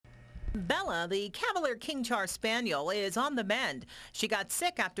Bella, the Cavalier King Charles Spaniel, is on the mend. She got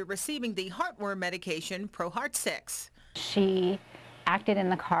sick after receiving the heartworm medication ProHeart 6. She acted in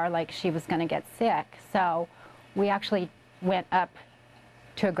the car like she was going to get sick, so we actually went up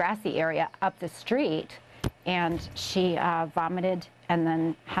to a grassy area up the street, and she vomited and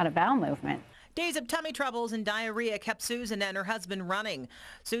then had a bowel movement. Days of tummy troubles and diarrhea kept Susan and her husband running.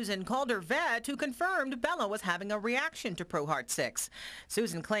 Susan called her vet, who confirmed Bella was having a reaction to ProHeart 6.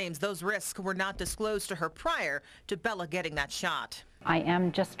 Susan claims those risks were not disclosed to her prior to Bella getting that shot. I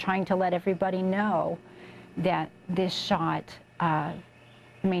am just trying to let everybody know that this shot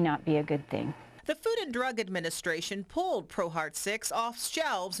may not be a good thing. The Food and Drug Administration pulled ProHeart 6 off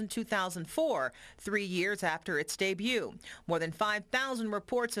shelves in 2004, 3 years after its debut. More than 5,000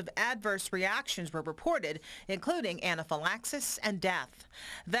 reports of adverse reactions were reported, including anaphylaxis and death.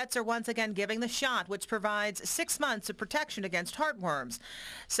 Vets are once again giving the shot, which provides 6 months of protection against heartworms.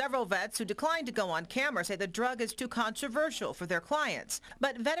 Several vets who declined to go on camera say the drug is too controversial for their clients.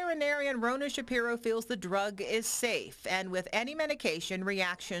 But veterinarian Rona Shapiro feels the drug is safe, and with any medication,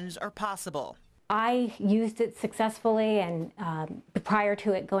 reactions are possible. I used it successfully and prior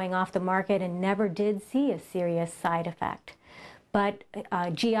to it going off the market, and never did see a serious side effect. But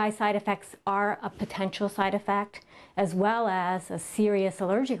GI side effects are a potential side effect, as well as a serious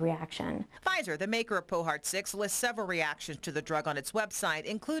allergic reaction. Pfizer, the maker of ProHeart 6, lists several reactions to the drug on its website,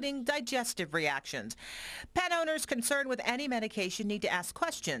 including digestive reactions. Pet owners concerned with any medication need to ask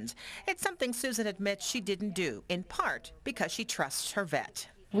questions. It's something Susan admits she didn't do, in part because she trusts her vet.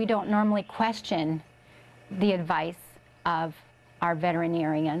 We don't normally question the advice of our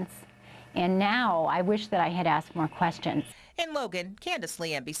veterinarians, and now I wish that I had asked more questions. In Logan, Candace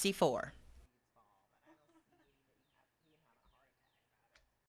Lee, NBC4.